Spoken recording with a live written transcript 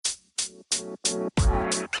I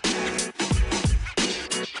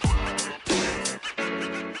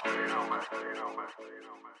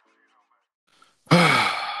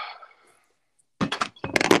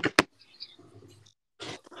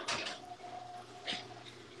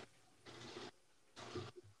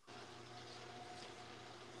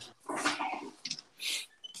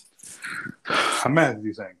might have to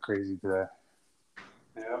do something crazy today.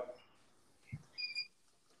 Yep.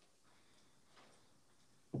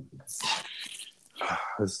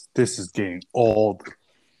 This is getting old.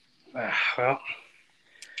 Well,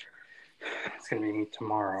 it's going to be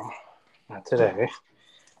tomorrow, not today.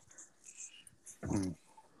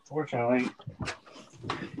 Fortunately,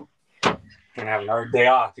 I'm going to have another day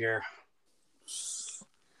off here.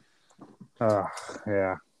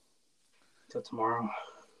 Yeah. Till tomorrow.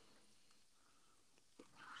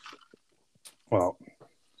 Well,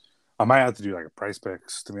 I might have to do like a price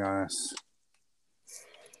picks, to be honest.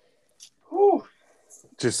 Whew.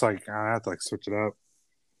 Just like I have to like switch it up.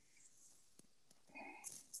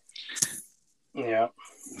 Yeah.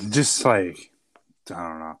 Just like I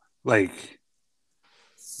don't know. Like,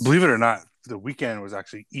 believe it or not, the weekend was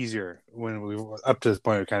actually easier when we were up to this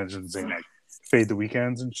point of kind of just saying like fade the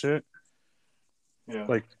weekends and shit. Yeah.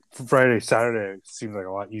 Like Friday, Saturday seems like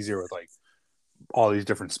a lot easier with like all these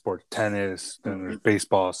different sports, tennis, then there's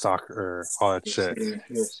baseball, soccer, all that shit.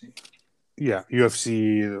 UFC. Yeah,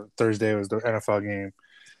 UFC. Thursday was the NFL game,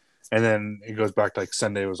 and then it goes back to like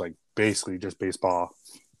Sunday was like basically just baseball,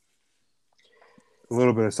 a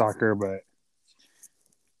little bit of soccer, but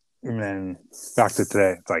and then back to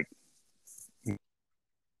today. It's like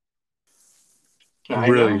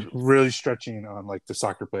really stretching on like the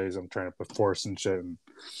soccer plays. I'm trying to put force and shit, and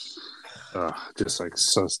just like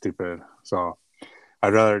so stupid. So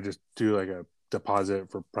I'd rather just do like a deposit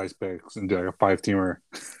for price picks and do like a 5-teamer,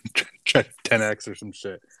 try 10x or some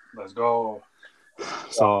shit. Let's go.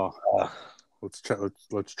 So let's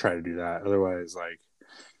try to do that. Otherwise, like,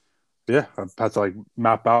 yeah, I have to like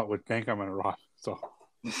map out what bank I'm gonna rob. So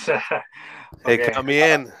hey, count me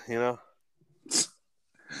in. You know,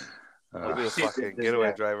 I'll be the fucking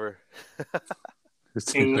getaway driver.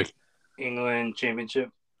 England championship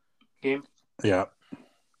game. Yeah.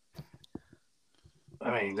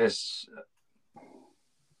 I mean, this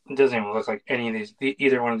doesn't even look like any of these.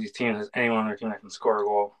 Either one of these teams has anyone on their team that can score a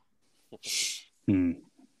goal.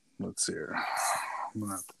 Let's see here. I'm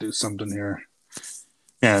gonna have to do something here.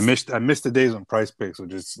 Yeah, I missed the days when Price Picks would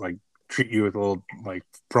just like treat you with a little like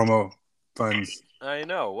promo funds. I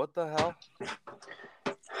know. What the hell?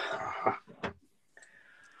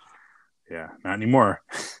 Yeah, not anymore.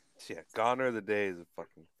 Yeah, gone are the days of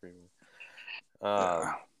fucking premium.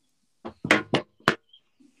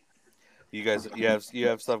 You guys, you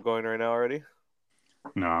have stuff going right now already?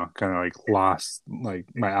 No, kind of like lost like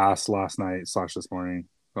my ass last night / this morning.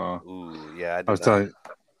 So, ooh, yeah. I was telling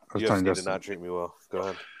UFC Justin, did not treat me well. Go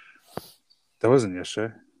ahead. That wasn't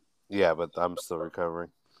yesterday. Yeah, but I'm still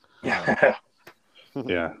recovering. Yeah.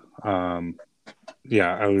 Yeah,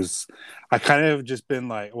 I kind of just been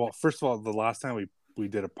like, well, first of all, the last time we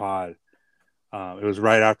did a pod, it was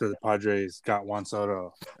right after the Padres got Juan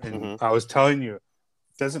Soto. And I was telling you, it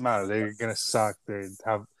doesn't matter. They're going to suck. They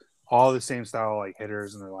have all the same style like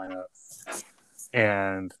hitters in their lineup.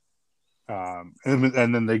 And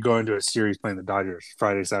then they go into a series playing the Dodgers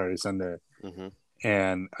Friday, Saturday, Sunday.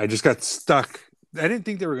 And I just got stuck. I didn't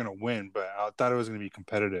think they were going to win, but I thought it was going to be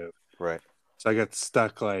competitive. Right. So I got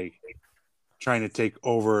stuck like trying to take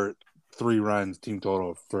over 3 runs team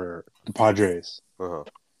total for the Padres.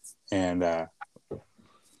 And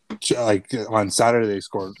like on Saturday they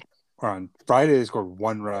scored, or on Friday they scored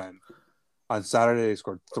 1 run. On Saturday they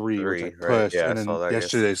scored 3, which I pushed, right? Yeah, and then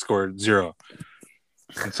yesterday they scored 0.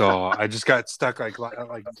 And so I just got stuck like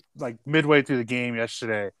midway through the game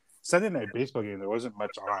yesterday. Sunday night baseball game, there wasn't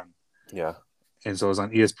much on. Yeah. And so it was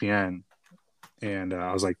on ESPN. And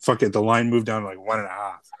I was like, fuck it. The line moved down to like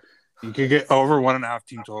 1.5. You could get over 1.5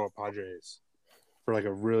 team total Padres for like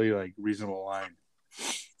a really like reasonable line.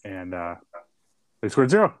 And they scored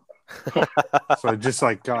 0. So I just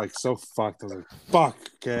like got like so fucked. I was like, fuck.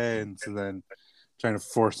 Okay. And so then trying to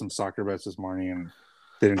force some soccer bets this morning and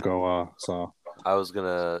didn't go well. So I was looking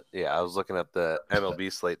at the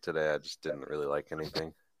MLB slate today. I just didn't really like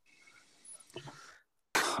anything.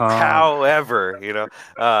 However,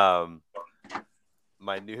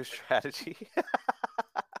 my new strategy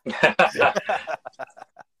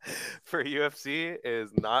for UFC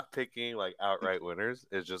is not picking like outright winners.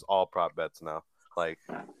 It's just all prop bets now, like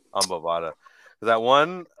on Bovada. That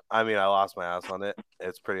one, I mean, I lost my ass on it.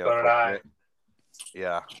 It's pretty unfortunate.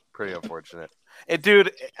 Yeah, pretty unfortunate.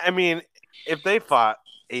 Dude, I mean, if they fought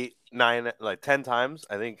 8 10 times,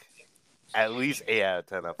 I think at least 8 out of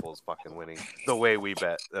 10 Ethel is fucking winning the way we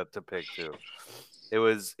bet to pick too. It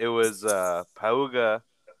was Pauga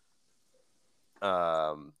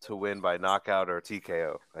to win by knockout or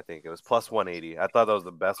TKO. I think it was plus 180. I thought that was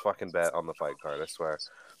the best fucking bet on the fight card, I swear.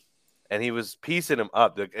 And he was piecing him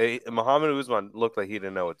up. Muhammad Usman looked like he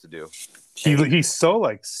didn't know what to do. He's so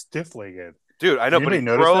like stiff-legged. Dude, I know, but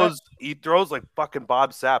Anybody he throws like fucking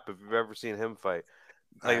Bob Sapp if you've ever seen him fight.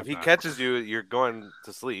 Like if he not. catches you, you're going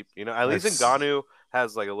to sleep. You know, at least Ngannou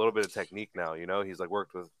has like a little bit of technique now. You know, he's like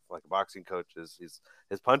worked with like boxing coaches.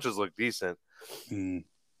 His punches look decent. Mm.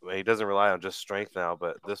 He doesn't rely on just strength now.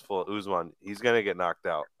 But this full Usman, he's gonna get knocked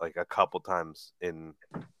out like a couple times in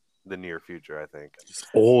the near future. I think He's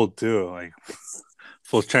old too. Like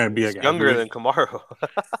full trying to be like younger than Kamaru.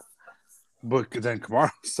 But then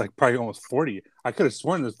Kamaru's like probably almost 40. I could have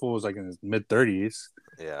sworn this fool was like in his mid-30s.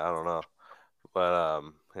 Yeah, I don't know. But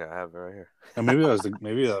yeah, I have it right here. And maybe that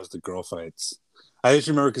was the girl fights. I just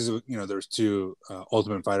remember because there was 2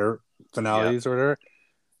 Ultimate Fighter finales or whatever.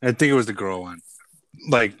 And I think it was the girl one.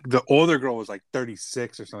 Like the older girl was like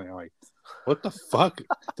 36 or something. I'm like, what the fuck?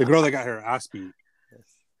 The girl that got her ass beat.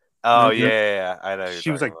 Oh yeah, I know. She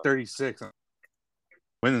was like 36.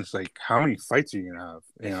 When it's like, how many fights are you gonna have?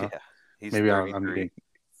 You know, he's maybe 33. I'm getting...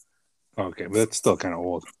 Okay, but that's still kind of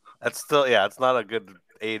old. That's still it's not a good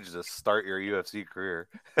age to start your UFC career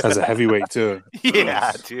as a heavyweight too.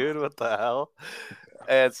 Yeah, dude, what the hell?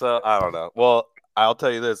 And so I don't know. Well, I'll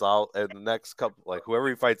tell you this: in the next couple, like whoever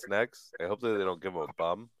he fights next, I hope that they don't give him a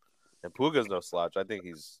bum. And Puga's no slouch. I think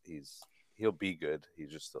he'll be good.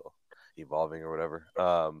 He's just still evolving or whatever.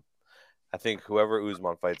 I think whoever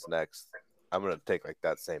Usman fights next, I'm gonna take like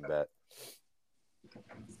that same bet.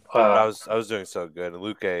 I was doing so good, and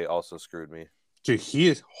Luque also screwed me. Dude, he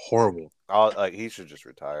is horrible. He should just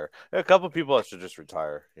retire. A couple of people that should just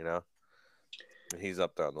retire. You know, he's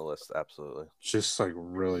up there on the list. Absolutely, just like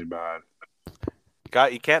really bad.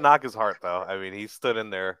 You can't knock his heart though. I mean, he stood in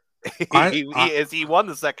there. He won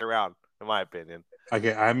the second round, in my opinion.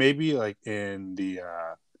 Okay, I may be like in the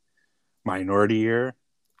minority here.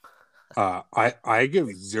 I give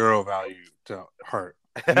 0 value to Hart.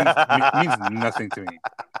 It means nothing to me.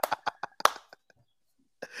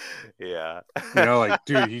 Yeah. Like,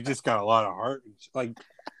 dude, he just got a lot of heart. Like,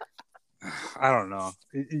 I don't know.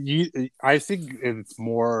 I think it's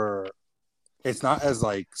more. It's not as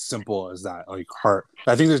like simple as that. Like Hart,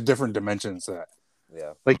 I think there's different dimensions to that.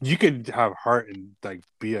 Yeah. Like you could have Hart and like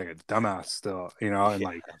be like a dumbass still, and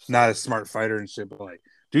like not a smart fighter and shit. But like,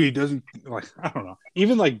 dude, he doesn't like. I don't know.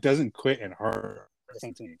 Even like doesn't quit and Hart.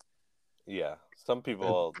 Yeah. Some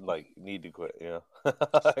people like need to quit. Yeah.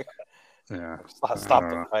 Yeah. Stop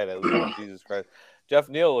the fight at least. Jesus Christ. Jeff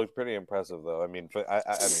Neal looked pretty impressive though. I mean,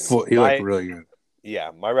 he looked really good.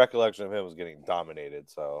 Yeah, my recollection of him was getting dominated,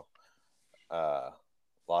 so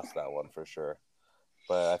lost that one for sure.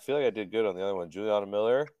 But I feel like I did good on the other one. Juliana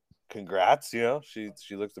Miller, congrats. She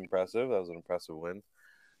looked impressive. That was an impressive win.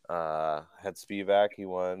 Had Spivak, he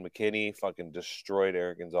won. McKinney fucking destroyed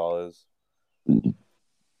Eric Gonzalez.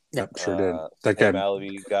 Yep, sure did. That guy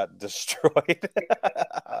Malavi got destroyed.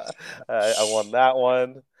 I won that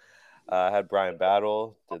one. I had Brian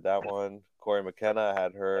Battle, did that one. Corey McKenna, I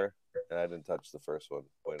had her, and I didn't touch the first one.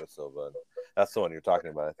 Bueno Silva. That's the one you're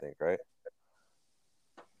talking about, I think, right?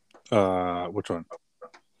 Which one?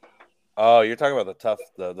 Oh, you're talking about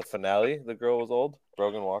the finale. The girl was old,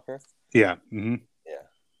 Brogan Walker. Yeah. Mm-hmm. Yeah.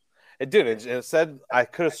 It did. It said I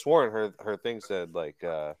could have sworn her thing said like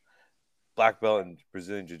black belt in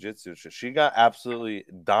Brazilian Jiu-Jitsu. She got absolutely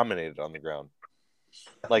dominated on the ground.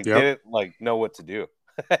 Like didn't like know what to do.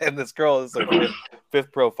 And this girl is like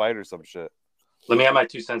fifth pro fight or some shit. Let me add my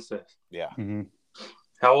 2 cents to this. Yeah. Mm-hmm.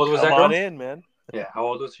 How old was that girl? Come on in, man. Yeah. How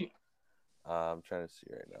old was she? I'm trying to see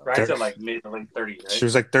right now. Ryan's at like mid to late 30s, right? She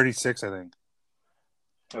was like 36, I think.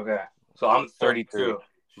 Okay. So I'm 32.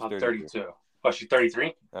 32. I'm 32. Oh, she's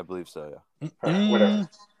 33? I believe so, yeah. Right, whatever.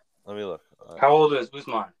 Let me look. How old is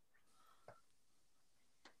Usman?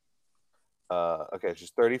 Okay,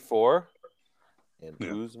 she's 34. And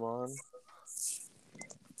Usman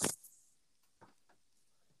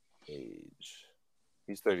age.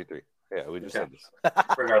 He's 33. Yeah, we just said this.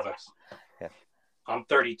 Regardless. Yeah. I'm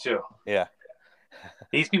 32. Yeah.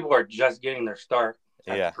 These people are just getting their start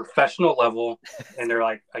at the professional level, and they're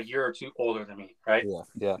like a year or 2 older than me, right?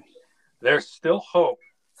 Yeah. There's still hope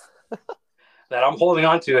that I'm holding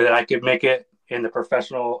on to that I could make it in the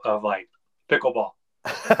professional of like pickleball.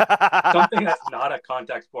 Something that's not a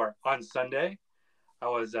contact sport. On Sunday, I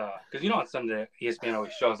was because on Sunday ESPN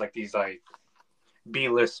always shows like these like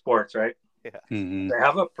B-list sports, right? Yeah. Mm-hmm. They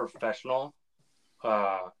have a professional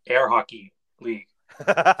air hockey league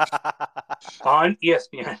on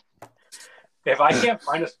ESPN. If I can't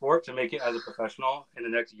find a sport to make it as a professional in the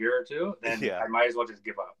next year or two, then I might as well just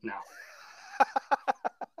give up now.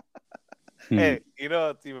 Hey, you know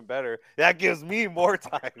what's even better? That gives me more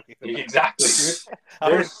time. Exactly.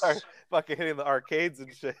 I'm gonna start fucking hitting the arcades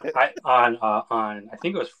and shit. On I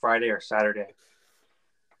think it was Friday or Saturday.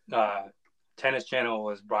 Tennis Channel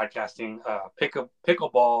was broadcasting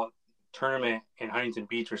pickleball tournament in Huntington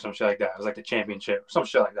Beach or some shit like that. It was like the championship, some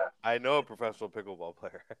shit like that. I know a professional pickleball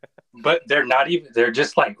player. But they're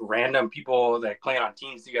just like random people that play on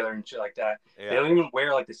teams together and shit like that. Yeah. They don't even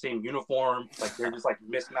wear like the same uniform. Like they're just like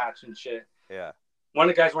mismatched and shit. Yeah. One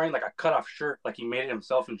of the guys wearing like a cutoff shirt, like he made it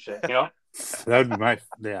himself and shit, you know? That would be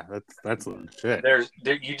that's shit.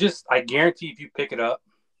 I guarantee if you pick it up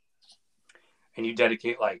and you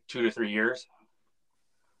dedicate like 2 to 3 years,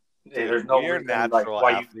 there's no we're natural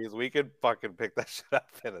like, athletes. We could fucking pick that shit up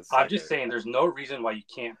in a second. I'm just saying, there's no reason why you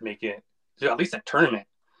can't make it to at least a tournament.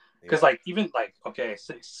 Because like even like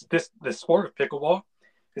the sport of pickleball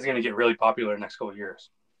is going to get really popular in the next couple of years.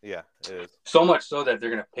 Yeah, it is. So much so that they're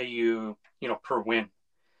going to pay you, per win.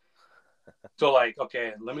 So like,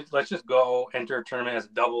 okay, let's just go enter a tournament as a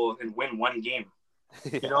double and win one game.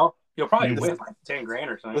 Yeah. You'll probably win like $10,000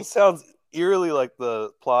 or something. This sounds eerily like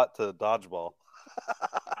the plot to Dodgeball.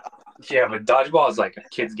 Yeah, but Dodgeball is like a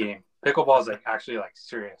kid's game. Pickleball is like actually like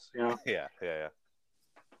serious, Yeah.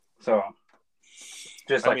 So,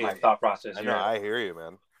 just like my thought process. I know, I hear you,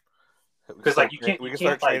 man. Because like we can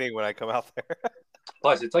start training when I come out there.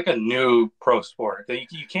 Plus, it's like a new pro sport.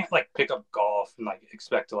 You can't like pick up golf and like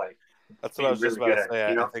expect to like. That's what I was just about to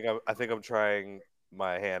say. I think I'm trying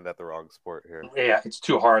my hand at the wrong sport here. Yeah, it's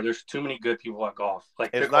too hard. There's too many good people at golf.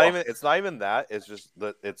 Like it's not even that. It's just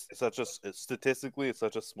that statistically it's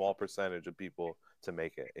such a small percentage of people to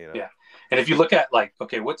make it. Yeah, and if you look at like,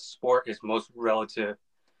 okay, what sport is most relative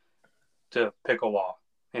to pickleball?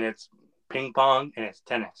 And it's ping pong and it's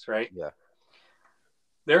tennis, right? Yeah.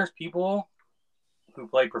 There's people who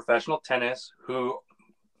play professional tennis who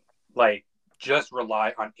like just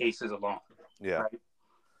rely on aces alone. Yeah. Right?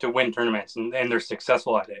 To win tournaments and they're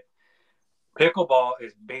successful at it. Pickleball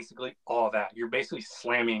is basically all that. You're basically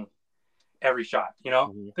slamming every shot,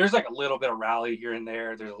 Mm-hmm. There's like a little bit of rally here and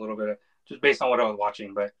there. There's a little bit of just based on what I was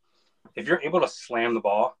watching. But if you're able to slam the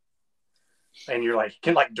ball and you're like, you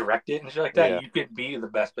can like direct it and shit like that, you could be the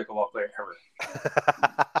best pickleball player ever.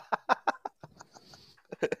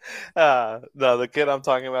 No, the kid I'm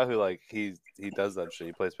talking about who like he does that shit.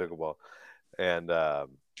 He plays pickleball. And I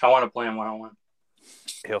want to play him one-on-one.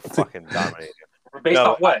 He'll fucking dominate you. Based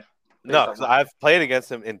on what? No, because I've played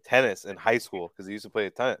against him in tennis in high school because he used to play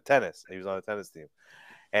tennis. He was on a tennis team.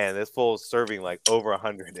 And this fool was serving like over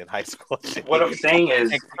 100 in high school. What I'm saying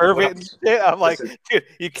is... I'm like, dude,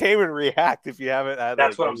 you can't even react if you haven't had...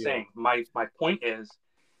 That's what I'm saying. My point is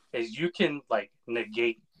you can like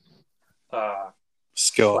negate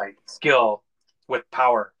skill with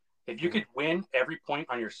power. If you could win every point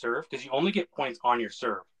on your serve, because you only get points on your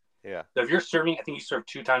serve. Yeah. So if you're serving, I think you serve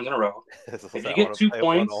 2 times in a row. If you get 2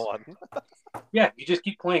 points, you just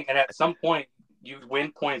keep playing, and at some point you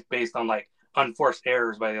win points based on like unforced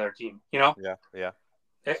errors by the other team. Yeah.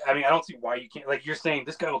 I mean, I don't see why you can't. Like you're saying,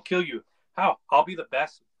 this guy will kill you. How? I'll be the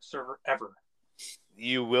best server ever.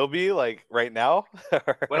 You will be like right now.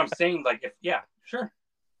 What I'm saying, like, sure.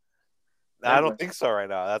 I don't think so right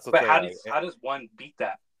now. That's what. But how does one beat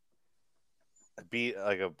that? Beat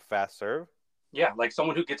like a fast serve? Yeah, like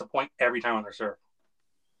someone who gets a point every time on their serve.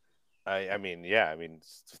 I mean,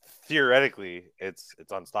 theoretically, it's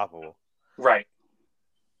unstoppable. Right.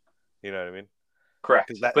 You know what I mean?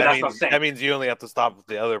 Correct. That's what I'm saying. That means you only have to stop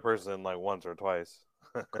the other person like once or twice.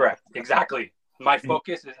 Correct. Exactly. My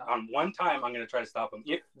focus is on one time. I'm going to try to stop him.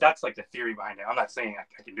 That's like the theory behind it. I'm not saying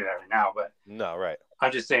I can do that right now, but no, right.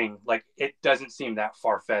 I'm just saying like it doesn't seem that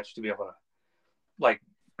far fetched to be able to like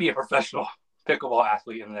be a professional pickleball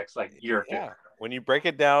athlete in the next like year or two. Yeah. When you break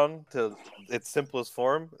it down to its simplest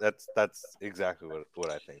form, that's exactly what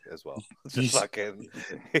I think as well. Just fucking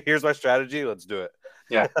here's my strategy, let's do it.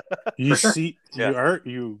 Yeah. You see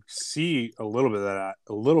a little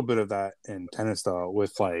bit of that in tennis though,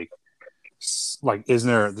 with like he's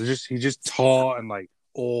just tall and like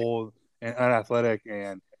old and unathletic,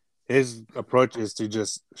 and his approach is to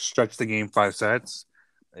just stretch the game 5 sets,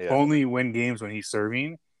 only win games when he's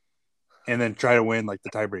serving, and then try to win like the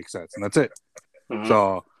tiebreak sets, and that's it. Mm-hmm.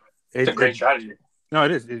 So it's a great strategy. No,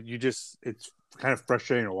 it is. It's kind of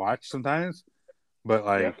frustrating to watch sometimes, but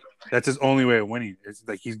like that's his only way of winning. It's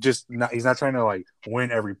like he's not trying to like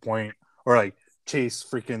win every point or like chase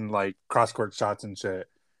freaking like cross court shots and shit.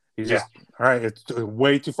 He's just all right. It's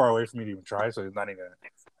way too far away for me to even try, so he's not even gonna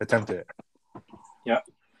attempt it. Yeah,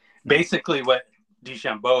 basically what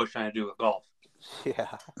DeChambeau is trying to do with golf.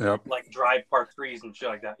 Yeah. Yep. Like drive par threes and shit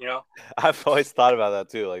like that, you know? I've always thought about that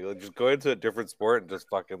too. Like just going into a different sport and just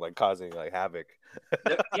fucking like causing like havoc.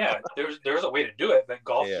 Yeah, there's a way to do it, but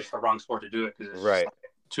golf's just the wrong sport to do it because it's right. Just, like,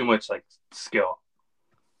 too much like skill.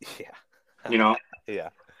 Yeah. You know? Yeah.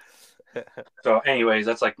 So, anyways,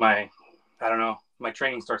 that's like my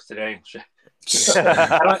training starts today.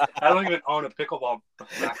 I don't even own a pickleball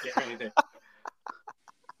racket or anything.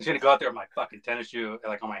 I'm just gonna go out there with my fucking tennis shoe,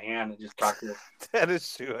 like on my hand, and just practice.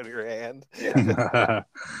 Tennis shoe on your hand. Yeah.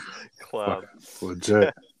 Clown.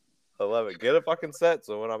 Legit. I love it. Get a fucking set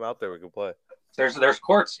so when I'm out there we can play. There's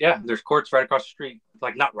courts. Yeah, there's courts right across the street.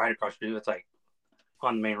 Like not right across the street. It's like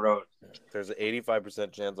on the main road. There's an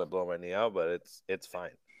 85% chance I blow my knee out, but it's fine.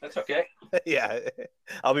 That's okay. Yeah,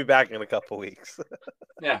 I'll be back in a couple weeks.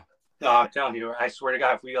 Yeah. No, I'm telling you, I swear to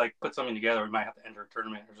God, if we like put something together, we might have to enter a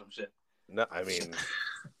tournament or some shit. No, I mean,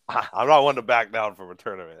 I'm not one to back down from a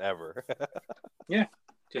tournament ever. Yeah.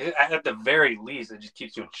 At the very least, it just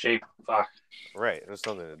keeps you in shape. Fuck. Right. There's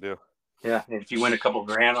something to do. Yeah. And if you win a couple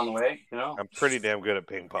grand on the way, you know. I'm pretty damn good at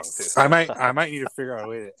ping pong too. I might need to figure out a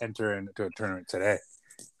way to enter into a tournament today.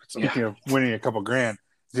 Speaking of winning a couple grand,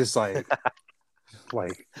 just like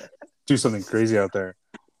do something crazy out there.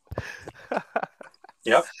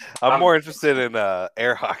 Yep. I'm more interested in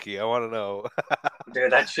air hockey. I want to know.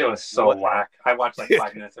 Dude, that shit was so whack. I watched like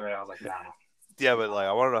 5 minutes of it. I was like, nah. Yeah, but like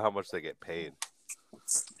I want to know how much they get paid.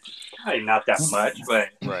 Probably not that much, but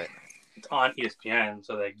right. It's on ESPN,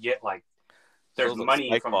 so they get like there's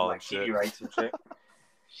money from like TV rights and shit.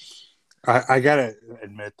 I gotta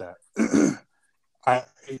admit that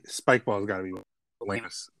spike ball's got to be the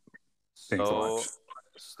lamest thing to watch.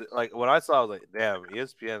 Like when I saw, I was like, "Damn,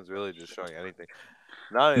 ESPN's really just showing anything."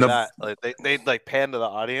 Not only that, like they like pan to the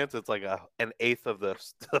audience. It's like an eighth of the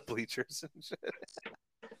bleachers and shit.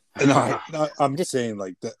 No, I'm just saying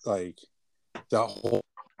like that, like the whole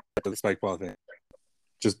spike ball thing,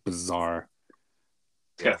 just bizarre.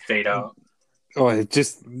 It's gonna fade out. Oh, it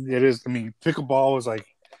is. I mean, pickleball was like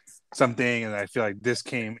something, and I feel like this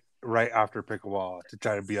came right after pickleball to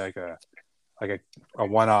try to be like a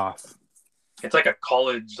one-off. It's like a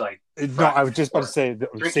college No, I was just about to say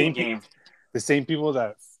the same game. The same people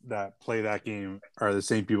that play that game are the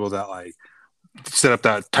same people that like set up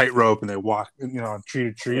that tightrope and they walk, on tree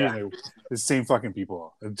to tree. Yeah. And the same fucking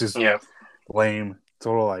people. It's just lame,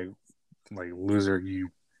 total like loser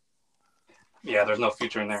game. Yeah, there's no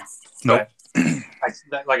future in there. Nope.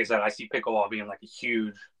 Like I said, I see pickleball being like a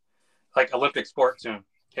huge, like Olympic sport soon.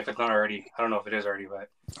 If it's not already, I don't know if it is already, but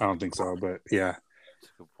I don't think so. But yeah,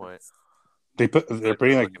 that's a good point. They're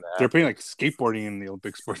putting like skateboarding in the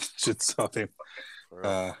Olympic sports and shit. So they,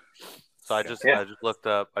 so I just looked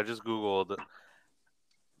up. I just Googled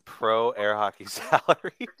pro air hockey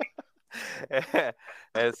salary, and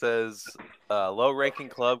it says low-ranking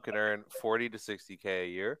club can earn $40,000 to $60,000 a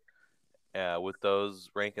year. With those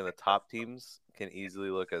ranking the top teams, can easily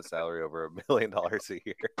look at a salary over $1 million a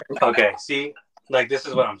year. Okay, see, like this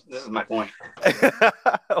is my point.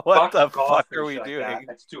 What the fuck are we doing? Like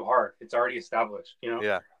it's too hard. It's already established,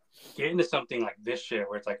 Yeah. Get into something like this shit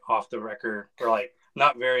where it's like off the record or like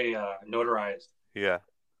not very notarized. Yeah.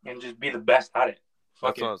 And just be the best at it.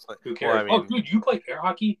 Fuck it. Like, who cares? Well, I mean, dude, you play air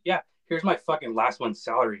hockey? Yeah. Here's my fucking last month's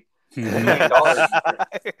salary. You can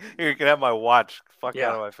have my watch. Fuck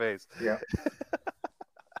out of my face. Yeah.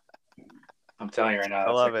 I'm telling you right now.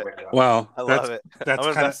 I love it. Well, I love it. That's I'm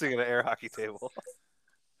investing in an air hockey table.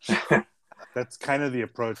 That's kind of the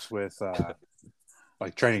approach with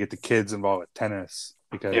like trying to get the kids involved with tennis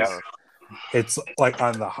because it's like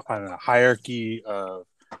on a hierarchy of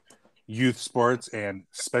youth sports and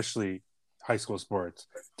especially high school sports.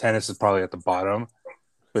 Tennis is probably at the bottom.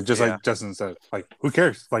 But just like Justin said, like who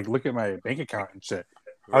cares? Like look at my bank account and shit.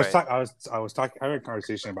 Right. I was having a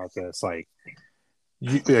conversation about this. Like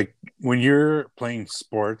when you're playing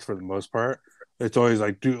sports for the most part, it's always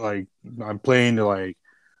like I'm playing to like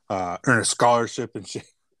earn a scholarship and shit.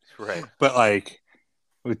 Right. But like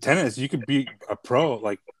with tennis, you could be a pro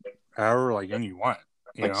like however like when you want.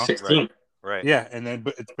 You know? 16. Right. Yeah, and then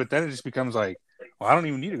but then it just becomes like, well, I don't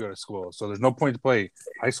even need to go to school, so there's no point to play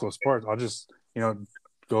high school sports. I'll just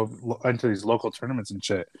go into these local tournaments and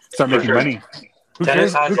shit. Start making money.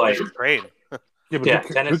 Tennis has like great.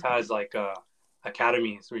 Tennis has like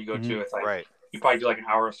academies where you go to. It's like you probably do like an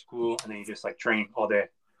hour of school and then you just like train all day.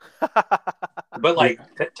 But like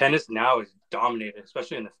tennis now is dominated,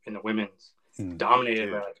 especially in the women's,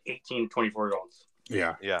 dominated by like 18, 24-year-olds.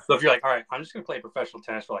 Yeah. So if you're like, all right, I'm just gonna play professional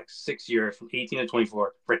tennis for like 6 years, from 18 to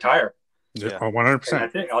 24, retire. Yeah. And 100%.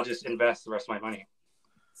 that's it. I'll just invest the rest of my money.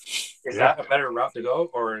 Is that a better route to go,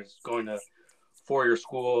 or is going to 4-year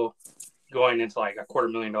school, going into like a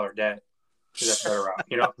 $250,000 debt? Is that a better route?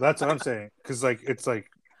 You know, That's what I'm saying. Because like it's like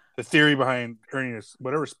the theory behind earning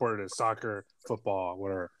whatever sport it is, soccer, football,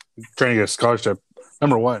 whatever, trying to get a scholarship.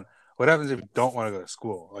 Number one, what happens if you don't want to go to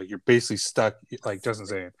school? Like you're basically stuck, like Justin's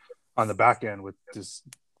saying, on the back end with this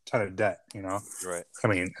ton of debt. You know, Right. I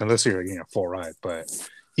mean, unless you're getting a full ride, but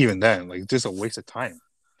even then, like just a waste of time.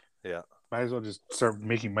 Yeah. Might as well just start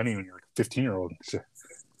making money when you're like a 15-year-old.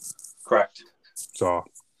 correct. So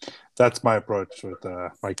that's my approach with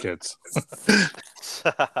my kids.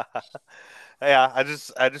 Yeah, I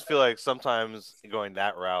just feel like sometimes going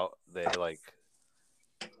that route, they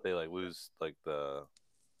lose like the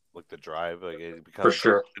drive. Like it becomes For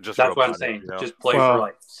sure. just That's what I'm robotic, saying. you know? Just play for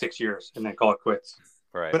like 6 years and then call it quits.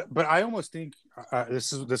 Right. But I almost think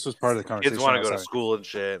this was part of the conversation. Kids want to go to school and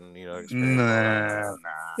shit, and Nah.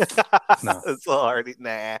 No. It's already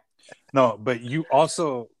nah. No, but you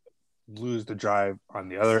also lose the drive on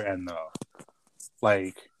the other end, though.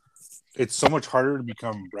 Like, it's so much harder to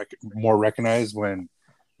become more recognized when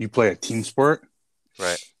you play a team sport.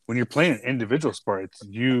 Right. When you're playing an individual sport, it's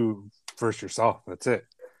you versus yourself. That's it.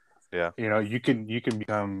 Yeah. You know, you can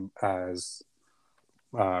become as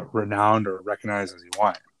renowned or recognized as you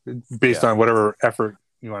want based on whatever effort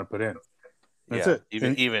you want to put in. That's it.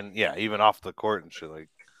 Even off the court and shit. Like,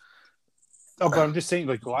 oh, but I'm just saying,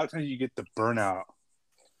 like a lot of times you get the burnout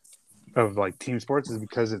of like team sports is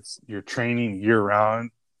because you're training year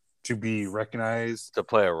round to be recognized, to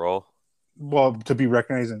play a role. Well, to be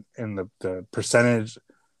recognized in the percentage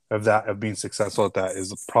of that of being successful at that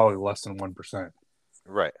is probably less than 1%.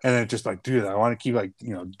 Right. And then just like, dude, I want to keep like,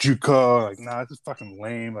 you know, JUCO, like, nah, this is fucking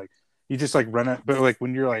lame. Like, you just like run it. But like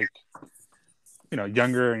when you're like, you know,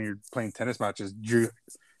 younger and you're playing tennis matches, you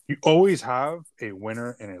always have a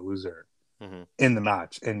winner and a loser in the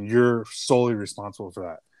match, and you're solely responsible for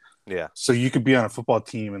that. Yeah. So you could be on a football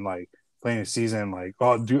team and like playing a season, like,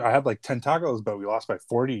 oh, dude, I had like 10 tackles, but we lost by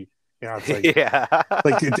 40. You know, it's like,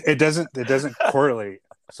 like it doesn't correlate.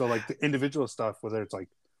 So like the individual stuff, whether it's like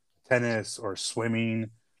tennis or swimming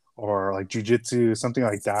or like jujitsu, something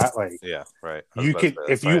like that, like right. You can,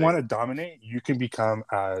 if you want to dominate, you can become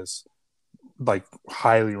as like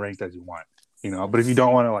highly ranked as you want, you know. But if you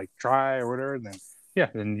don't want to like try or whatever, then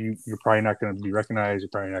you're probably not going to be recognized. You're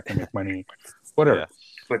probably not going to make money, whatever. Yeah.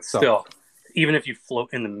 But still, even if you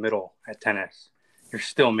float in the middle at tennis, you're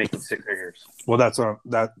still making 6 figures. Well, that's what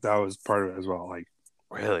that was part of it as well. Like,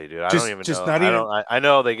 really, dude, I don't even know. Not even, I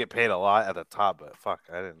know they get paid a lot at the top, but fuck,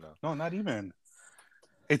 I didn't know. No, not even.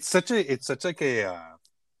 It's such like a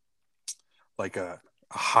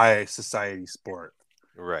high society sport,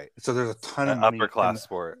 right? So there's a ton of money, upper class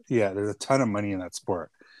sport. Yeah, there's a ton of money in that sport.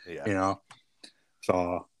 Yeah, you know.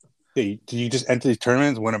 So, do you just enter these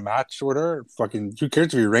tournaments, win a match, or whatever? Fucking, who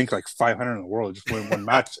cares if you rank like 500 in the world? Just win one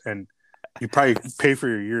match, and you probably pay for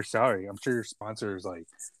your year's salary. I'm sure your sponsors like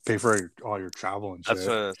pay for all your travel and shit. That's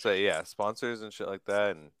what I say. Yeah, sponsors and shit like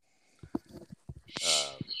that, and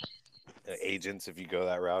agents if you go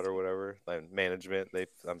that route or whatever. Like management,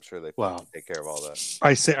 I'm sure they take care of all that.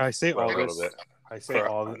 I say all this. Bit. I say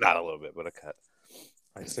all not a little bit, but a cut.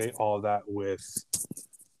 I say all that with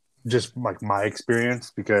just like my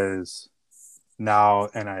experience, because now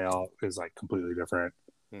NIL is like completely different.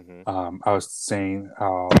 I was saying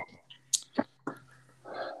how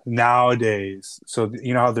nowadays, so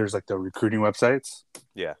you know how there's like the recruiting websites.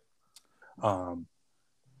 Yeah.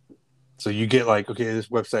 So you get like, okay, this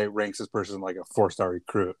website ranks this person like a 4-star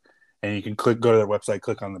recruit, and you can go to their website,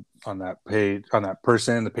 click on that page, on that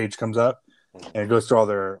person, the page comes up, and it goes through all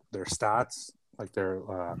their stats, like their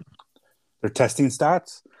testing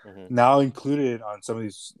stats. Now included on some of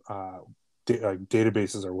these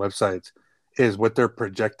databases or websites is what their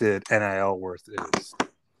projected NIL worth is.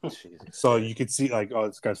 Jesus. So you could see like, oh,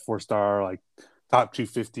 this guy's 4-star, like top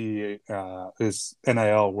 250, his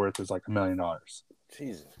NIL worth is like $1 million.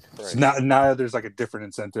 Jesus Christ. So now there's like a different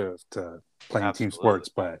incentive to playing team sports,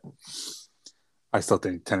 but I still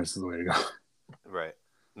think tennis is the way to go. Right.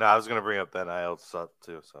 No, I was gonna bring up that NIL stuff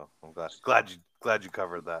too, so I'm glad you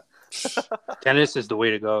covered that. Tennis is the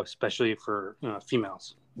way to go, especially for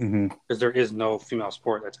females, because there is no female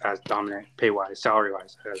sport that's as dominant pay-wise,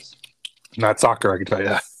 salary-wise as not soccer. I can tell you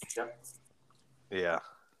that. Yeah,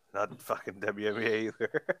 not fucking WNBA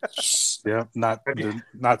either. Yeah, not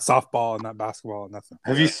softball, not basketball, nothing.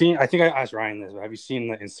 Have you seen? I think I asked Ryan this, but have you seen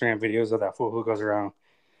the Instagram videos of that fool who goes around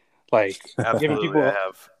Like Absolutely, giving people, I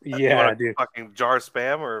have. You yeah, want a dude, fucking jar of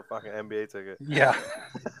spam or a fucking NBA ticket? yeah,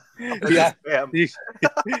 It's yeah. spam.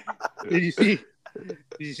 Did you see? Did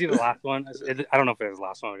you see the last one? I don't know if it was the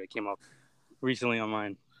last one, but it came up recently on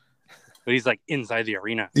mine. But he's like inside the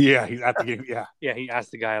arena. Yeah, he's at the game. Yeah. Yeah, he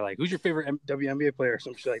asked the guy like, "Who's your favorite WNBA player?" or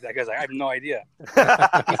some shit like that. Guy's like, "I have no idea." He's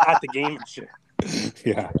at the game and shit.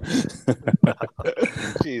 Yeah.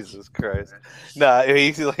 Jesus Christ. Nah,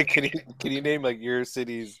 he's like, can you name like your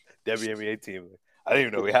city's WNBA team? I didn't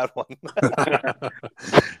even know we had one.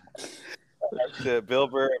 Bill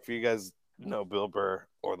Burr, if you guys know Bill Burr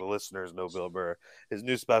or the listeners know Bill Burr, his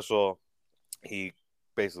new special, he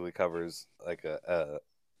basically covers like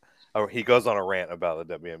he goes on a rant about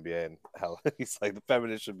the WNBA and how he's like the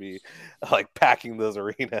feminists should be like packing those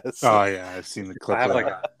arenas. Oh yeah, I've seen the clip.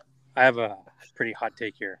 I have a pretty hot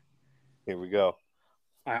take here. Here we go.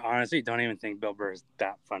 I honestly don't even think Bill Burr is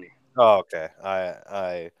that funny. Oh, okay.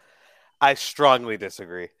 I strongly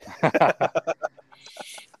disagree. Bill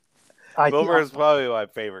Burr is probably my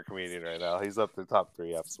favorite comedian right now. He's up to top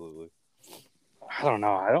 3, absolutely. I don't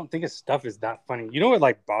know. I don't think his stuff is that funny. You know what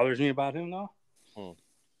like bothers me about him though?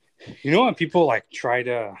 You know when people like try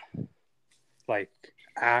to like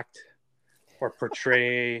act or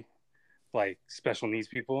portray like special needs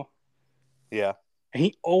people? Yeah. And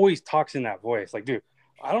he always talks in that voice. Like, dude,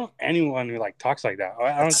 I don't know anyone who like talks like that.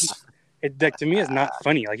 I don't think it like to me it's not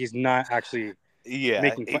funny. Like he's not actually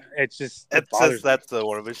making fun. It's just that's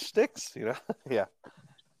one of his shticks, you know? Yeah.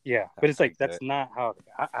 Yeah. But it's like that's not how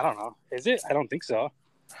I don't know. Is it? I don't think so.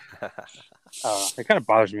 It kind of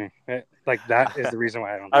bothers me. Like that is the reason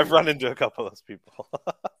why I don't. I've run into a couple of those people.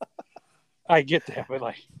 I get that, but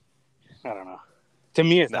like, I don't know. To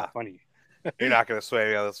me, it's not funny. You're not gonna sway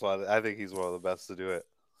me on this one. I think he's one of the best to do it.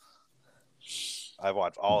 I've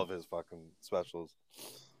watched all of his fucking specials.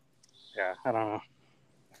 Yeah, I don't know.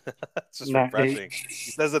 It's just refreshing.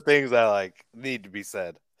 He says the things that like need to be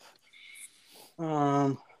said.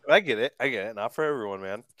 I get it. Not for everyone,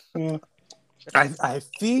 man. Yeah. I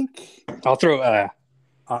think I'll throw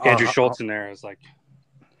Andrew Schultz in there as like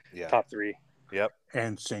top 3. Yep.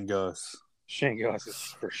 And Shane Gillis. Shane Gillis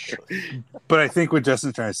is for sure. But I think what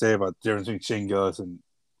Justin's trying to say about the difference between Shane Gillis and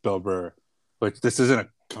Bill Burr, which this isn't a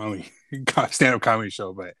comedy stand-up comedy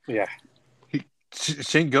show, but yeah,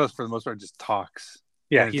 Shane Gillis for the most part just talks.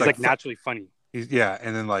 Yeah, he's like naturally funny.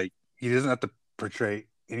 And then like he doesn't have to portray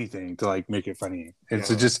anything to like make it funny. And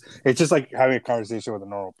so it's just like having a conversation with a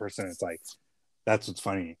normal person. It's like that's what's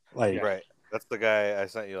funny. Like right. That's the guy I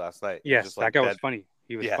sent you last night. Yes, just, that guy was funny.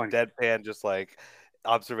 He was funny. Deadpan, just like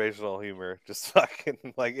observational humor, just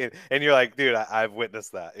fucking like, and you're like, dude, I've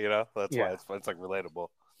witnessed that. You know, that's why it's like relatable.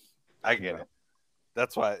 I get it.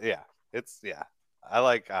 That's why, I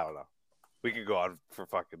don't know. We could go on for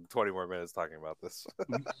fucking 20 more minutes talking about this.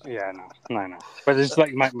 Yeah, no. But it's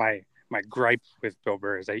like my gripe with Bill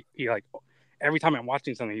Burr is that he like every time I'm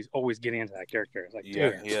watching something, he's always getting into that character. It's like,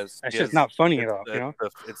 dude, that's just not funny at all. You know,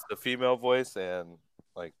 it's the female voice and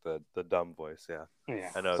like the dumb voice. Yeah,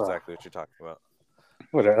 I know exactly what you're talking about.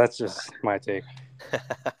 Whatever. That's just my take.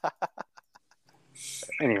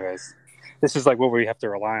 Anyways. This is like what we have to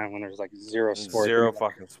rely on when there's like zero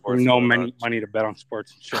fucking sports. No money to bet on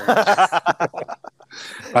sports insurance.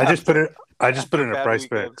 I just put it in a Price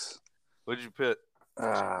Picks. What did you put?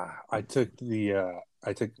 I took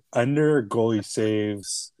under goalie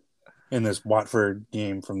saves in this Watford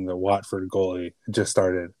game from the Watford goalie. It just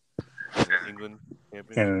started. England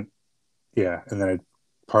champion. And then I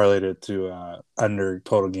parlayed it to under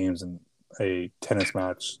total games in a tennis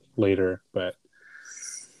match later, but.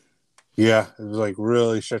 Yeah, it was like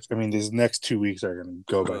really stretched. I mean, these next 2 weeks are going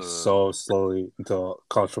to go by so slowly until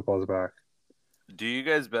college football is back. Do you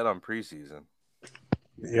guys bet on preseason?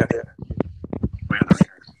 Yeah.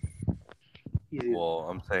 Well,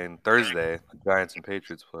 I'm saying Thursday, the Giants and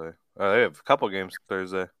Patriots play. They have a couple games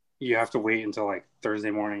Thursday. You have to wait until like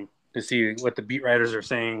Thursday morning to see what the beat writers are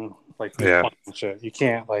saying. Like, shit. You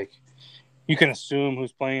can't you can assume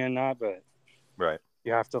who's playing and not, but right.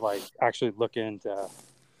 You have to like actually look into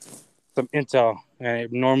some intel, and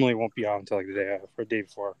it normally won't be out until like the day of or the day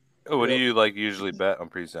before. What do you like usually bet on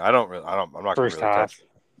preseason? I'm not first really half.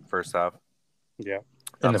 First half. Yeah.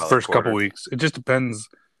 In the first couple weeks, it just depends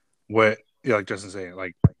what like Justin's saying.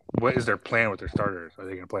 Like, what is their plan with their starters? Are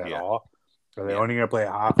they going to play at all? Are they only going to play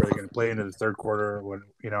at half? Are they going to play into the third quarter? When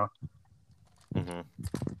Mm-hmm.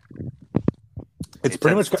 It's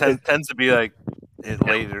pretty much tends to be like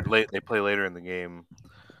late. They play later in the game.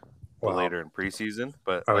 Later in preseason,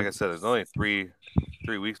 but like I said, there's only three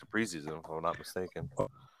weeks of preseason, if I'm not mistaken.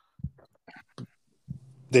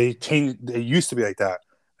 They changed. It used to be like that,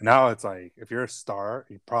 Now it's like if you're a star,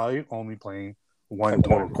 you're probably only playing one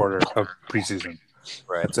total quarter of preseason.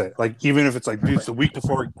 Right. That's it. Like even if it's like dude, it's the week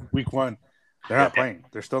before week 1, they're not playing.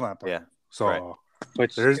 They're still not playing. Yeah. So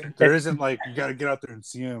Right. there isn't like you got to get out there and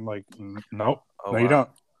see them. Like nope, Oh, no, you don't.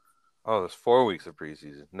 Oh, there's 4 weeks of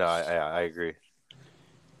preseason. No, I agree.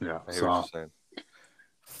 Yeah, I hear what you're saying.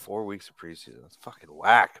 4 weeks of preseason. That's fucking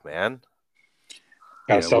whack, man.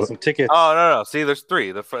 Gotta sell some tickets. Oh no! See, there's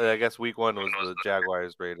 3. I guess week 1 was the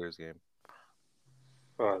Jaguars Raiders game.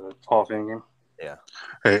 The Hall of Fame game. Yeah.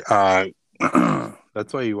 Hey,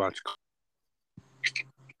 that's why you watch.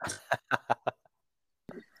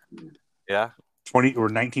 Yeah. 20 or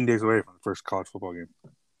 19 days away from the first college football game.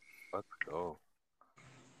 Let's go.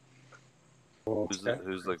 Who's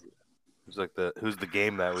the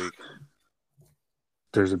game that week?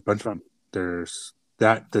 There's a bunch of them. There's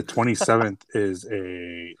that the 27th is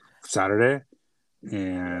a Saturday,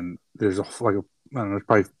 and there's I don't know,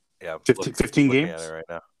 probably 15 games at it right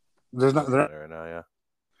now. There's not there right now. Yeah.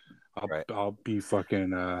 I'll be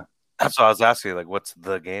fucking. That's what I was asking. Like, what's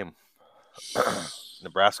the game?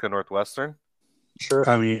 Nebraska Northwestern. Sure.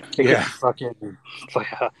 I mean, yeah. It's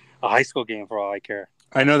like a high school game for all I care.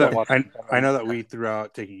 I know that. I know that we threw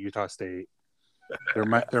out taking Utah State. They're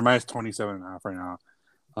minus 27.5 right now.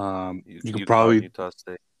 You could probably Utah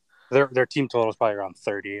State. Their team total is probably around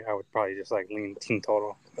 30. I would probably just like lean team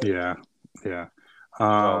total. Yeah.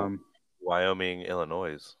 Wyoming,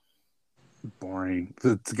 Illinois. Boring.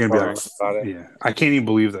 It's gonna be like, yeah. I can't even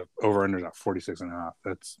believe that over under at 46.5.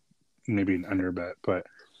 That's maybe an under bet, but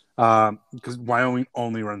because Wyoming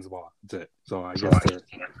only runs the ball. That's it. So I guess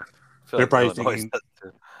they're probably thinking,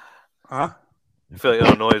 huh? I feel like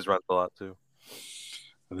Illinois runs a lot too.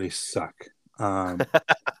 They suck. And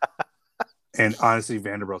honestly,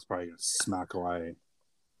 Vanderbilt's probably gonna smack Hawaii.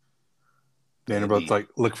 Vanderbilt's like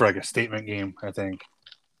look for like a statement game, I think.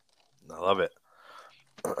 I love it.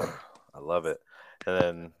 I love it. And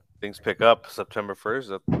then things pick up September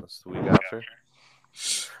 1st. That's the week after.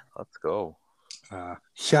 Let's go.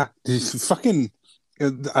 Yeah, fucking.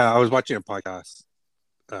 I was watching a podcast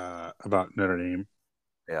about Notre Dame.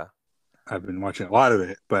 Yeah, I've been watching a lot of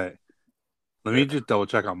it, but let me just double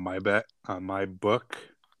check on my bet on my book.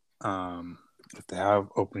 If they have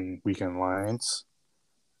opening weekend lines,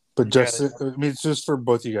 but just I mean it's just for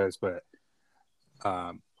both you guys. But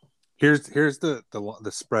here's the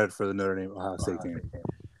spread for the Notre Dame Ohio State game,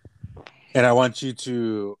 and I want you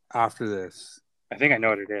to after this. I think I know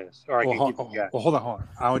what it is. Or hold on.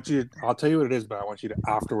 I'll tell you what it is, but I want you to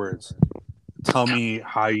afterwards tell me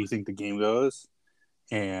how you think the game goes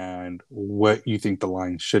and what you think the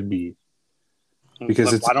line should be.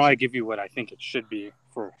 Because why don't I give you what I think it should be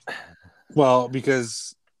first? Well,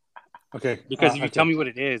 because if you tell me what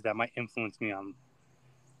it is, that might influence me on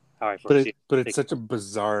how I foresee it. But it's such a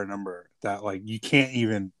bizarre number that like you can't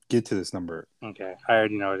even get to this number. Okay, I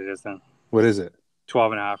already know what it is then. What is it?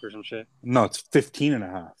 12.5 or some shit. No, it's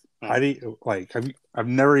 15.5. How do you I've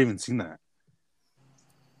never even seen that.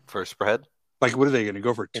 For a spread? Like, what are they going to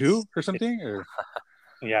go for 2 or something? Or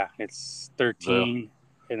yeah, it's 13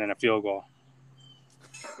 and then a field goal.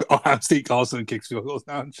 Ohio State also kicks field goals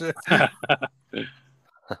now and shit.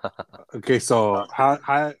 Okay, so how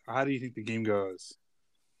do you think the game goes?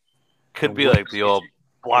 Could be like the old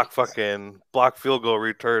block field goal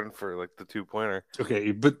return for like the 2-pointer.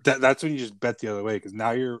 Okay, but that's when you just bet the other way because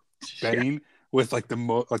now you're betting with like the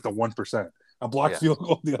 1%. A block field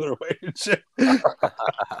goal the other way and shit.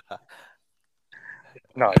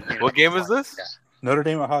 No. What game is this? Yeah. Notre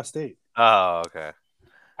Dame, Ohio State. Oh, okay.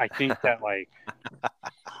 I think that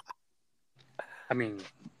I mean,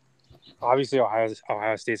 obviously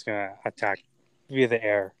Ohio State's gonna attack via the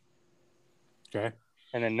air. Okay.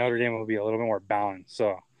 And then Notre Dame will be a little bit more balanced.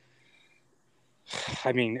 So,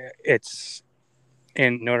 I mean, it's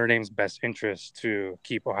in Notre Dame's best interest to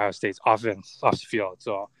keep Ohio State's offense off the field.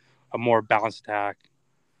 So, a more balanced attack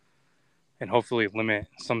and hopefully limit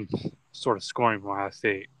some sort of scoring from Ohio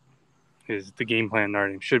State is the game plan Notre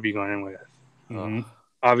Dame should be going in with. Mm-hmm.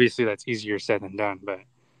 Obviously, that's easier said than done, but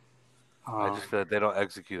I just feel like they don't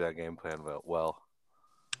execute that game plan well.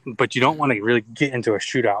 But you don't want to really get into a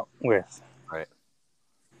shootout with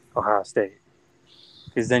Ohio State,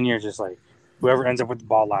 because then you're just like whoever ends up with the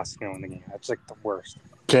ball last is going to win the game. That's like the worst.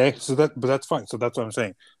 Okay, but that's fine. So that's what I'm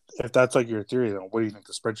saying. If that's like your theory, then what do you think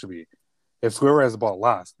the spread should be? If whoever has the ball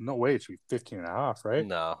last, no way it should be 15.5, right?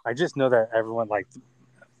 No, I just know that everyone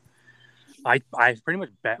I pretty much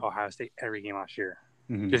bet Ohio State every game last year,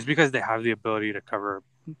 just because they have the ability to cover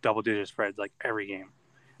double-digit spreads like every game.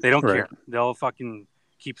 They don't care. They'll fucking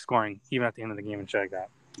keep scoring even at the end of the game and shit like that.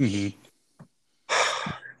 Mm-hmm.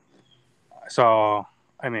 So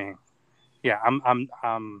I mean, yeah,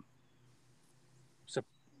 so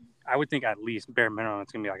I would think at least bare minimum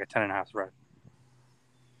it's gonna be like a 10.5 spread.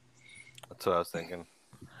 That's what I was thinking.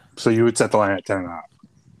 So you would set the line at 10.5.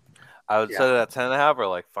 I would set it at 10.5 or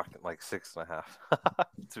like fucking like 6.5.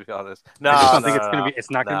 To be honest, no, I just don't no, think it's no, gonna no. be.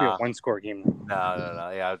 It's not gonna be a one-score game.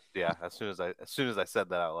 No. Yeah. As soon as I said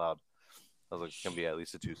that out loud, I was like, it's gonna be at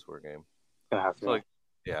least a 2-score game. So like,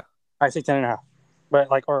 yeah. I say 10.5, but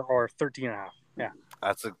like or 13.5. Yeah.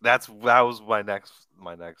 That was my next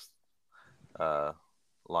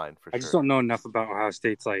line for sure. I just don't know enough about Ohio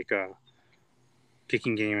State's like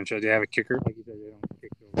kicking game and shit. They have a kicker, like you said, they don't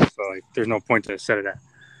kick field goals, so like there's no point to set it at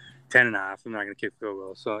 10.5. I'm not gonna kick field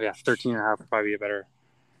goals, so yeah, 13.5 would probably be a better.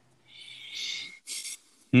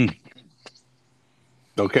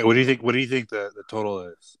 Okay, what do you think? What do you think the total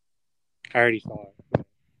is? I already saw it.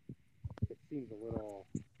 It seems a little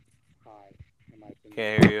high in my opinion.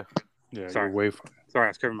 Can't hear you. Yeah, Sorry. you're way from... Sorry, I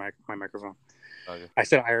was covering my microphone. Okay. I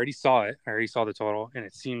said I already saw it. I already saw the total, and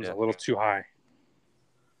it seems a little too high.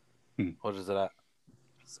 What is it at?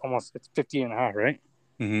 It's 50.5, right?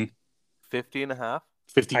 50.5?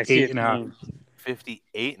 58.5.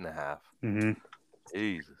 58.5.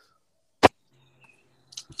 Jesus.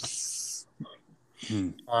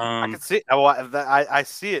 I can see. I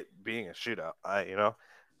see it being a shootout. I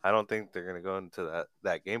don't think they're gonna go into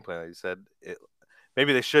that game plan that you said.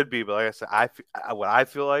 Maybe they should be, but like I said, what I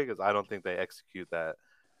feel like is I don't think they execute that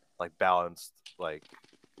like balanced, like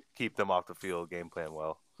keep them off the field game plan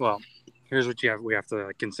well. Well, here's what we have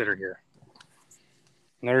to consider here.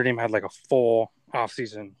 Notre Dame had like a full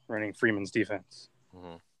offseason running Freeman's defense.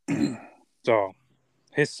 So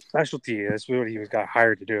his specialty is what he got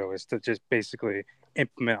hired to do is to just basically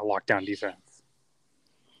implement a lockdown defense.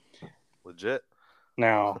 Legit.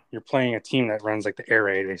 Now you're playing a team that runs like the air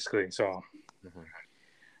raid basically. So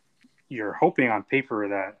you're hoping on paper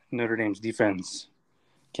that Notre Dame's defense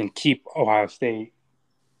can keep Ohio State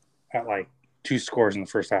at like 2 scores in the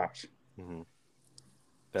first half.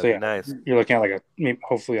 That'd be nice. You're looking at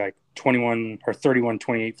hopefully like 21 or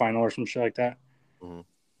 31-28 final or some shit like that.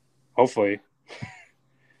 Hopefully.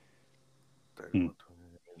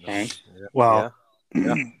 Right? Well,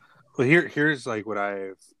 well, here's like what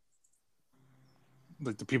I've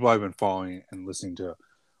like the people I've been following and listening to.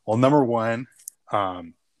 Well, number one,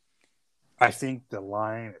 I think the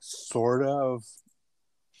line is sort of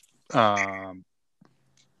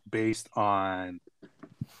based on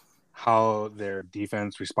how their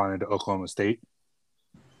defense responded to Oklahoma State.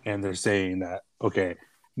 And they're saying that, okay,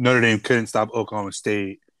 Notre Dame couldn't stop Oklahoma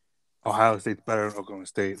State. Ohio State's better than Oklahoma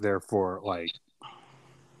State. Therefore, like,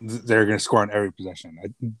 they're going to score on every possession.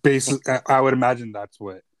 I would imagine that's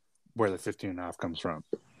where the 15.5 comes from.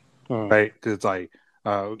 Right? Because it's like,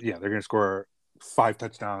 they're going to score 5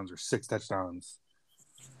 touchdowns or 6 touchdowns.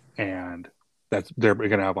 And they're going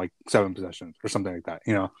to have like 7 possessions or something like that,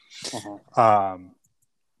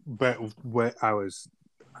 But what I was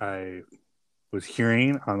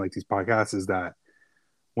hearing on like these podcasts is that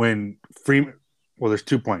when Freeman, there's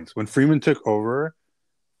 2 points. When Freeman took over,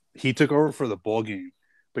 he took over for the bowl game,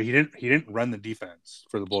 but he didn't run the defense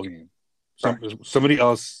for the bowl game. Somebody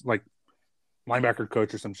else, like linebacker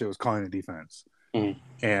coach or some shit, was calling the defense,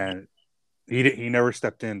 and he never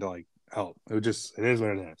stepped in to like help. It is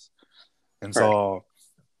what it is, and so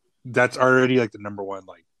that's already like the number one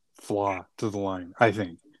like flaw to the line, I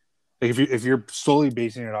think. Like if you're solely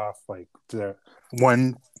basing it off like the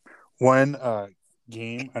one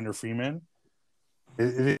game under Freeman,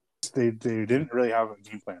 they didn't really have a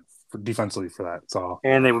game plan defensively for that. So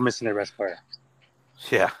and they were missing their best player.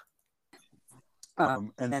 Yeah.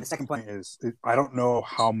 And then the second point is I don't know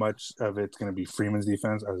how much of it's going to be Freeman's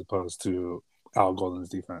defense as opposed to Al Golden's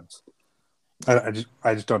defense. I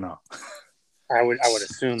just don't know. I would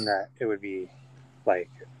assume that it would be like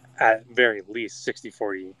at very least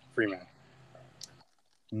 60-40 Freeman.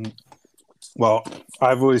 Well,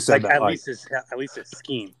 I've always said that at least his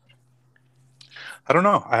scheme. I don't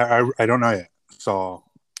know. I don't know yet. So,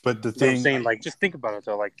 but the thing I'm saying, like, just think about it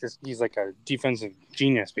though. Like he's like a defensive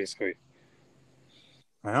genius, basically.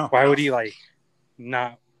 I know. Why would he like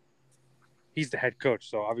not? He's the head coach,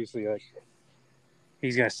 so obviously, like,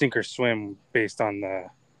 he's gonna sink or swim based on the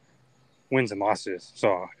wins and losses.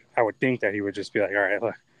 So I would think that he would just be like, all right,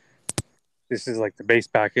 look, this is like the base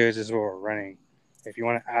package. This is what we're running. If you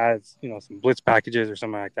want to add, some blitz packages or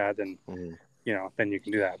something like that, then then you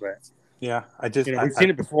can do that. But yeah, we've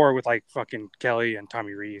seen it before with like fucking Kelly and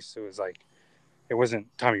Tommy Rees. It was like it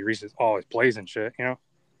wasn't Tommy Rees's all his plays and shit,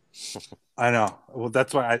 I know. Well,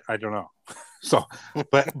 that's why I don't know. So,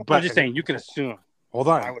 but I'm just saying you can assume. Hold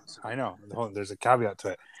on. I know. There's a caveat to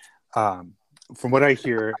it. from what I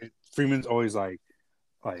hear, Freeman's always like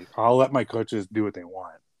I'll let my coaches do what they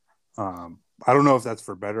want. I don't know if that's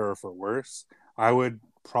for better or for worse. I would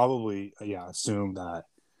probably assume that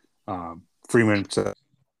Freeman said,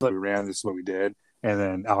 we ran, this is what we did, and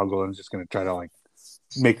then Al Golden's just going to try to like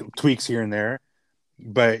make tweaks here and there.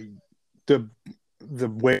 But the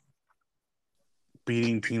way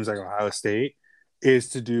beating teams like Ohio State is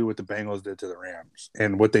to do what the Bengals did to the Rams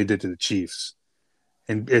and what they did to the Chiefs.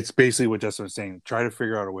 And it's basically what Justin was saying. Try to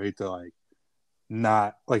figure out a way to like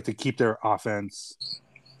not like to keep their offense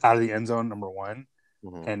out of the end zone, number one,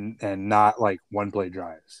 and not like one play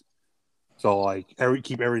drives. So like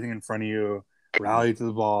keep everything in front of you, rally to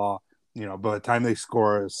the ball. You know, by the time they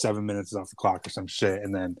score, 7 minutes is off the clock or some shit,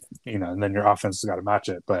 and then your offense has got to match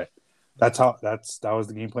it. But that was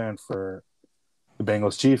the game plan for the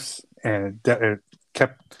Bengals Chiefs, and it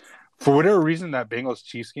kept, for whatever reason, that Bengals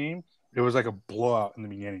Chiefs game, it was like a blowout in the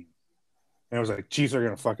beginning, and it was like Chiefs are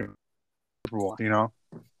gonna fucking rule,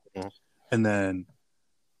 and then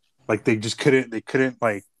like they couldn't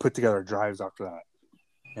like put together drives after that.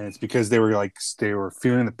 And it's because they were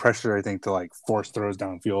feeling the pressure, I think, to like force throws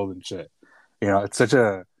downfield and shit. It's such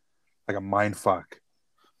a mind fuck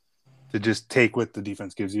to just take what the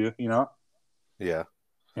defense gives you, Yeah.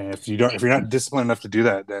 And if you're not disciplined enough to do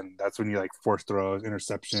that, then that's when you like force throws,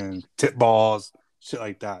 interception, tip balls, shit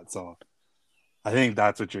like that. So I think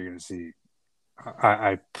that's what you're gonna see.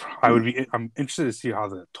 I'm interested to see how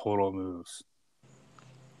the total moves.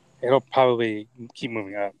 It'll probably keep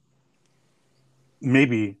moving up.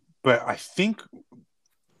 Maybe, but I think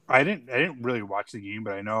I didn't really watch the game,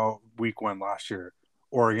 but I know week 1 last year,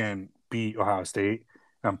 Oregon beat Ohio State.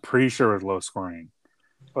 I'm pretty sure it was low scoring.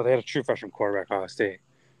 Well, they had a true freshman quarterback, Ohio State.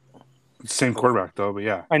 Same quarterback though, but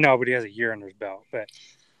yeah. I know, but he has a year under his belt. But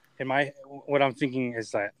what I'm thinking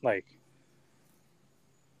is that like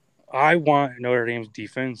I want Notre Dame's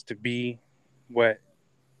defense to be what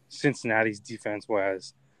Cincinnati's defense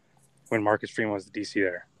was when Marcus Freeman was the DC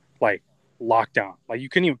there. Like lockdown. Like you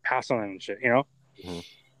couldn't even pass on them and shit,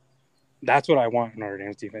 That's what I want in Notre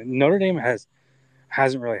Dame's defense. Notre Dame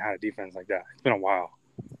hasn't really had a defense like that. It's been a while.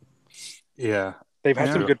 Yeah. They've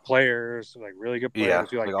had some good players, like really good players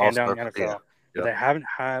who like hand down the NFL. Yeah. But they haven't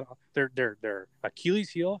had their Achilles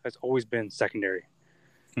heel has always been secondary.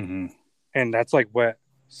 Mm-hmm. And that's like what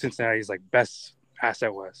Cincinnati's like best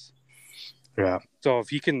asset was. Yeah. So if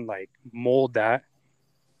he can like mold that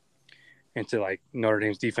into like Notre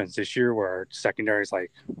Dame's defense this year, where our secondary is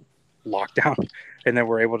like locked down, and then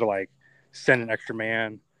we're able to like send an extra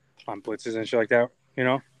man on blitzes and shit like that,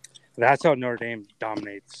 that's how Notre Dame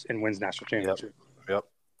dominates and wins national championship. Yep.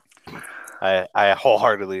 I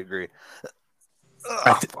wholeheartedly agree.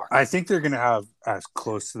 I think they're gonna have as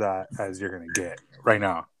close to that as you're gonna get right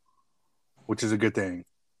now, which is a good thing.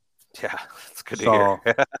 Yeah, it's good to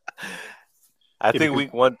hear. I think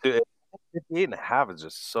week 1 to 58.5 is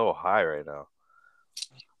just so high right now.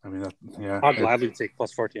 I mean, I'd gladly take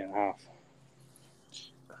plus 14.5.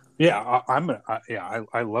 Yeah,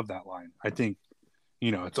 I love that line. I think,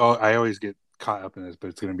 it's all. I always get caught up in this, but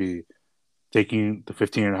it's going to be taking the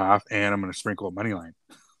 15.5, and I'm going to sprinkle a money line,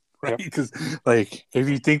 right? Because like if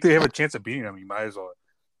you think they have a chance of beating them, you might as well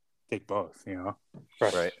take both.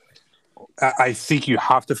 Right. I think you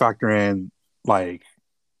have to factor in like,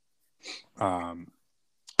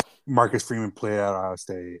 Marcus Freeman played at Ohio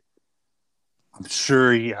State. I'm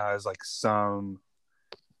sure he has like some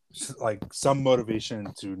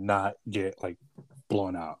motivation to not get like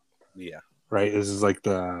blown out. Yeah. Right. This is like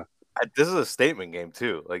this is a statement game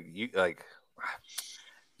too. You kind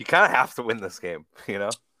of have to win this game. You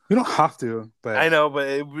don't have to, but I know, but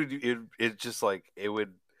it just like it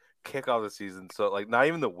would kick off the season. So like not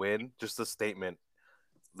even the win, just the statement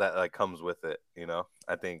that like comes with it.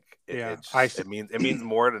 I think it means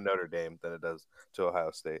more to Notre Dame than it does to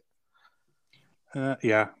Ohio State.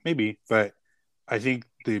 Yeah, maybe, but I think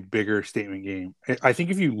the bigger statement game. I think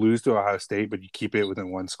if you lose to Ohio State, but you keep it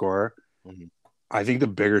within one score, I think the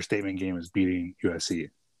bigger statement game is beating USC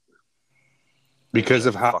because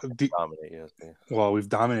of how dominate USC. Well, we've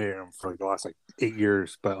dominated them for like the last like 8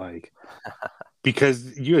 years, but like because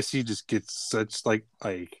USC just gets such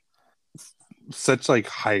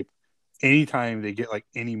hype anytime they get like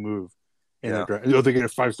any move. In their draft. They get a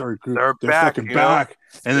 5-star recruit. They're back, fucking back.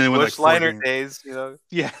 And then with Liner days,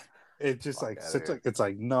 Yeah. It's just like such like it's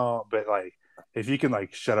like no, but like if you can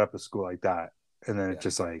like shut up a school like that, and then it's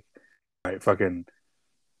just like right, fucking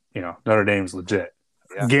Notre Dame's legit.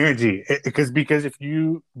 Yeah. Guarantee. Because if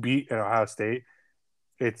you beat Ohio State,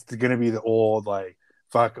 it's gonna be the old like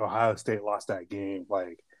fuck Ohio State lost that game.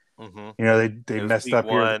 Like they messed up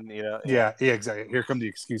one, here. Yeah, exactly. Here come the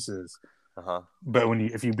excuses. But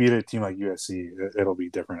if you beat a team like USC, it'll be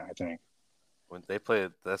different, I think. When they play,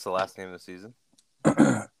 that's the last game of the season.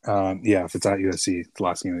 Yeah, if it's at USC, it's the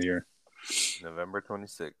last game of the year. November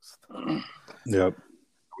 26th. Yep.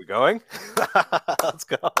 Are we going? Let's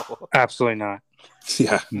go. Absolutely not.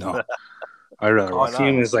 Yeah, no. I'd rather watch.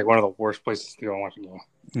 Coliseum is like one of the worst places to go and watch a game.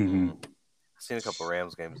 Mm-hmm. I've seen a couple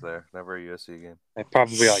Rams games there. Never a USC game. And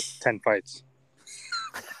probably like 10 fights.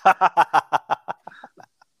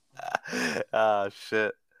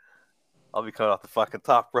 Shit. I'll be coming off the fucking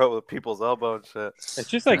top row with people's elbow and shit. It's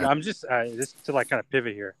just like I'm just to like kind of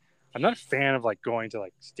pivot here. I'm not a fan of like going to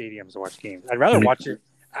like stadiums to watch games. I'd rather watch it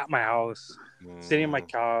at my house, sitting on my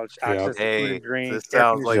couch, access to food and drink. This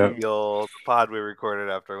sounds like the old pod we recorded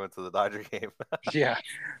after I went to the Dodger game. Yeah,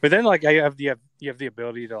 but then like you have the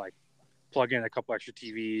ability to like plug in a couple extra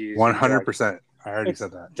TVs. 100%. I already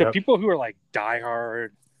said that. To people who are like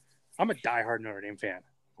diehard, I'm a diehard Notre Dame fan,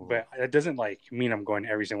 but that doesn't like mean I'm going to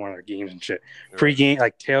every single one of their games and shit. Pre-game,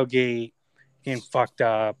 like tailgate, getting fucked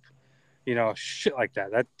up, shit like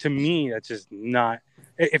that. That to me, that's just not.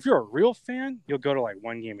 If you're a real fan, you'll go to like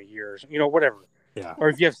one game a year, or whatever. Yeah. Or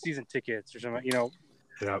if you have season tickets or something, Yeah.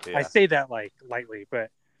 I say that like lightly,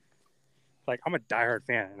 but like I'm a diehard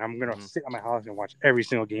fan, and I'm gonna sit at my house and watch every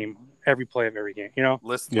single game, every play of every game.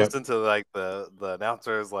 Listen to like the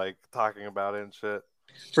announcers like talking about it and shit.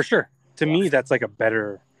 For sure. To me, that's like a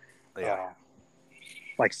better,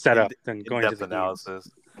 like setup than going to the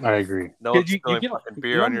analysis. Games. I agree. No one's spilling fucking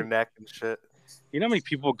beer on your neck and shit. You know how many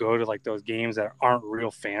people go to like those games that aren't real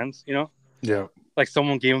fans? Yeah. Like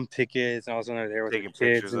someone gave them tickets, and all of a sudden they're there with taking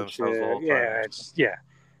their pictures kids and of shit. themselves.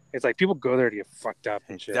 It's like people go there to get fucked up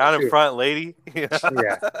and shit. Down in front, lady. Yeah.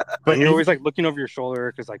 But you're always like looking over your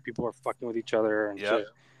shoulder because like people are fucking with each other and shit.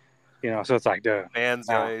 So it's like, dude. Fans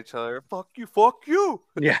yelling at each other, fuck you.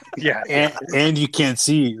 Yeah. and you can't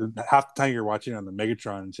see half the time you're watching on the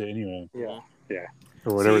Megatron and shit anyway. Yeah.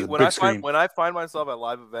 Or whatever. See, when I find myself at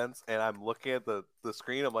live events and I'm looking at the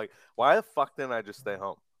screen, I'm like, why the fuck didn't I just stay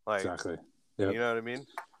home? Like, exactly. Yep. You know what I mean?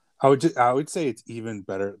 I would say it's even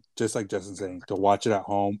better, just like Justin's saying, to watch it at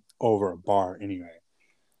home over a bar anyway.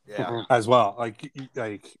 Yeah. As well. Like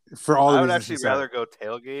for all I would actually rather go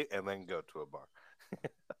tailgate and then go to a bar.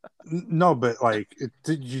 No, but like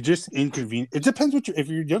you just inconvenient. It depends if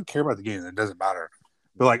you don't care about the game, then it doesn't matter.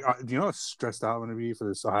 But like, do you know how stressed out I'm gonna be for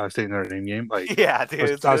this Ohio State Notre Dame game? Like, yeah, dude,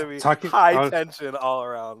 it's gonna be high tension all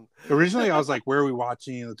around. Originally, I was like, "Where are we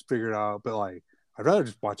watching? Let's figure it out." But like, I'd rather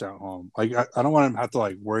just watch at home. Like, I don't want to have to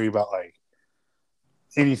like worry about like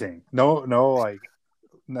anything. No, like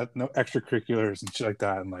no extracurriculars and shit like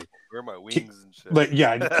that. And like, where are my wings and shit? Like,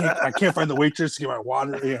 yeah, I can't find the waitress to get my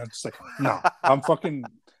water. Yeah, it's like, no, I'm fucking.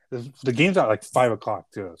 The game's at like 5:00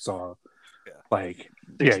 too. So, like,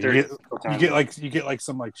 yeah, you get like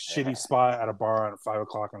some like shitty spot at a bar at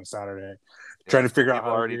 5:00 on a Saturday, trying to figure out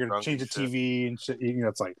how you're gonna change the TV and shit.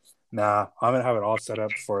 It's like, nah, I'm gonna have it all set up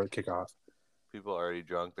before kickoff. People are already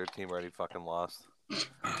drunk. Their team already fucking lost.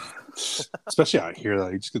 Especially out here,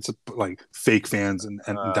 like just get some like fake fans and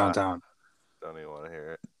downtown. Don't even want to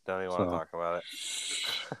hear it. Don't even want to talk about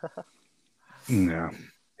it. Yeah.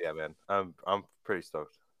 Yeah, man. I'm pretty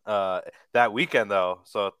stoked. That weekend though,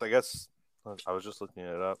 so I guess I was just looking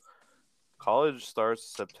it up. College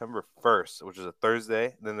starts September 1st, which is a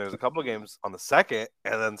Thursday. Then there's a couple of games on the 2nd,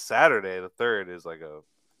 and then Saturday the 3rd is like a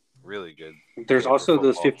really good. There's also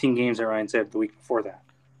those 15 games that Ryan said the week before that.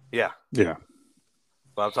 Yeah.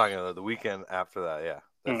 But I'm talking about the weekend after that. Yeah.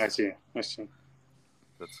 I see.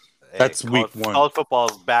 That's week one. College football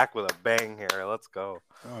is back with a bang here. Let's go.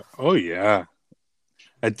 Oh yeah.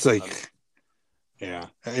 It's like, yeah.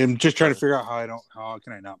 I'm just trying to figure out how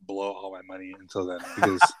can I not blow all my money until then,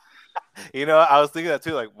 because I was thinking that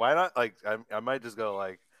too. Like, why not? Like, I might just go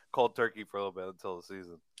like cold turkey for a little bit until the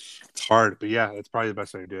season. It's hard, but yeah, that's probably the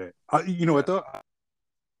best way to do it. You know what though?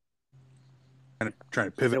 I'm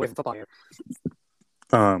trying to pivot with football here.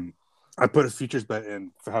 I put a futures bet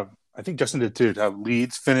in for I think Justin did too, to have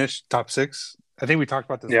Leeds finish top 6. I think we talked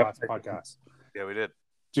about this last podcast. Yeah, we did.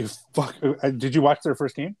 Dude, fuck! Did you watch their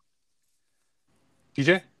first game,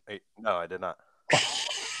 TJ? No, I did not.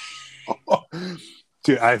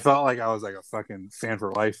 Dude, I felt like I was like a fucking fan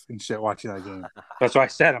for life and shit watching that game. That's why I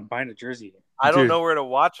said I'm buying a jersey. I don't know where to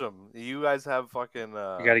watch them. You guys have fucking.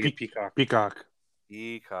 You gotta get Peacock.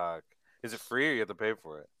 Peacock. Is it free or you have to pay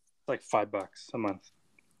for it? It's like $5 a month.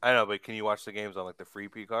 I know, but can you watch the games on like the free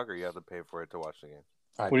Peacock, or you have to pay for it to watch the game?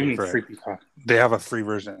 What do you mean free Peacock? They have a free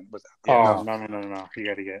version. But no. You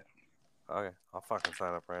gotta get. Okay, I'll fucking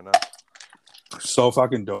sign up right now. So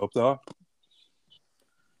fucking dope though.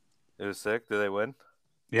 It was sick. Did they win?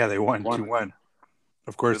 Yeah, they won 2-1.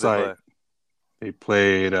 Of course, Who They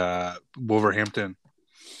played Wolverhampton.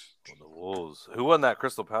 The Wolves. Who won that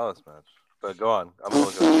Crystal Palace match? But go on. I'm gonna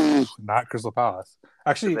look at it. Not Crystal Palace.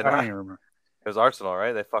 Actually, I don't even remember. It was Arsenal,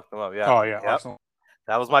 right? They fucked them up. Yeah. Oh, yeah. Yep. Arsenal.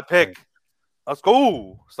 That was my pick. Let's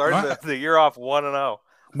go. Starting the year off 1-0.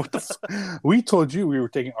 What the we told you we were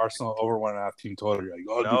taking Arsenal over 1.5 team total. You're like,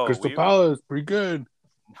 oh, no, Crystal Palace, pretty good.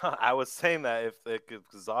 I was saying that if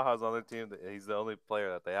Zaha's on their team, he's the only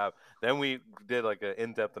player that they have. Then we did like an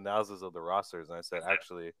in-depth analysis of the rosters, and I said,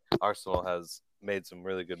 actually, Arsenal has made some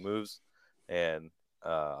really good moves, and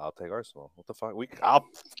I'll take Arsenal. What the fuck?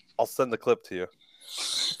 I'll send the clip to you.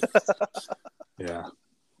 Yeah.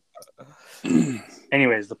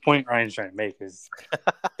 Anyways, the point Ryan's trying to make is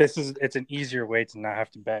it's an easier way to not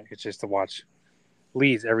have to bet. It's just to watch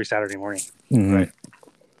Leeds every Saturday morning. Mm-hmm. Right.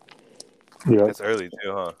 Yeah. It's early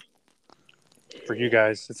too, huh? For you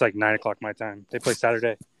guys, it's like 9 o'clock my time. They play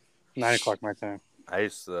Saturday, 9 o'clock my time. I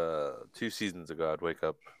used to, 2 seasons ago, I'd wake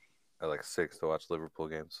up at like 6 to watch Liverpool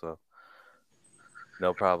games, so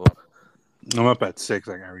no problem. I'm up at 6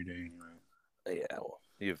 like every day anyway. Yeah, well,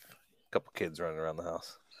 you have a couple kids running around the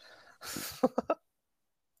house.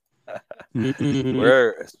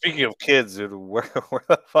 Speaking of kids, dude, where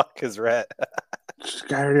the fuck is Rhett? This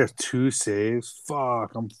guy already has 2 saves.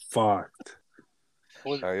 Fuck, I'm fucked.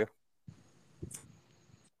 Are you?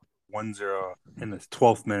 1-0 in the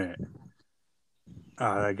 12th minute.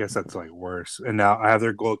 I guess that's like worse. And now I have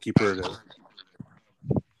their goalkeeper to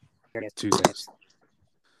 2 saves.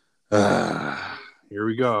 Here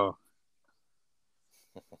we go.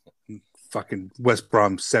 Fucking West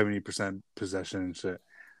Brom 70% possession and shit.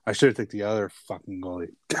 I should have taken the other fucking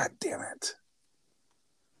goalie. God damn it.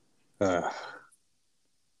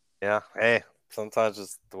 Yeah. Hey, sometimes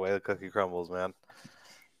just the way the cookie crumbles, man.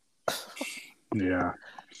 Yeah.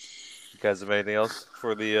 You guys have anything else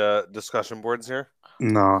for the discussion boards here?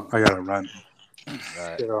 No, I gotta run. All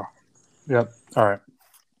right. Yep. All right.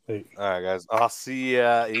 All right, guys. I'll see you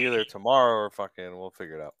either tomorrow or fucking we'll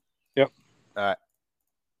figure it out. Yep. All right.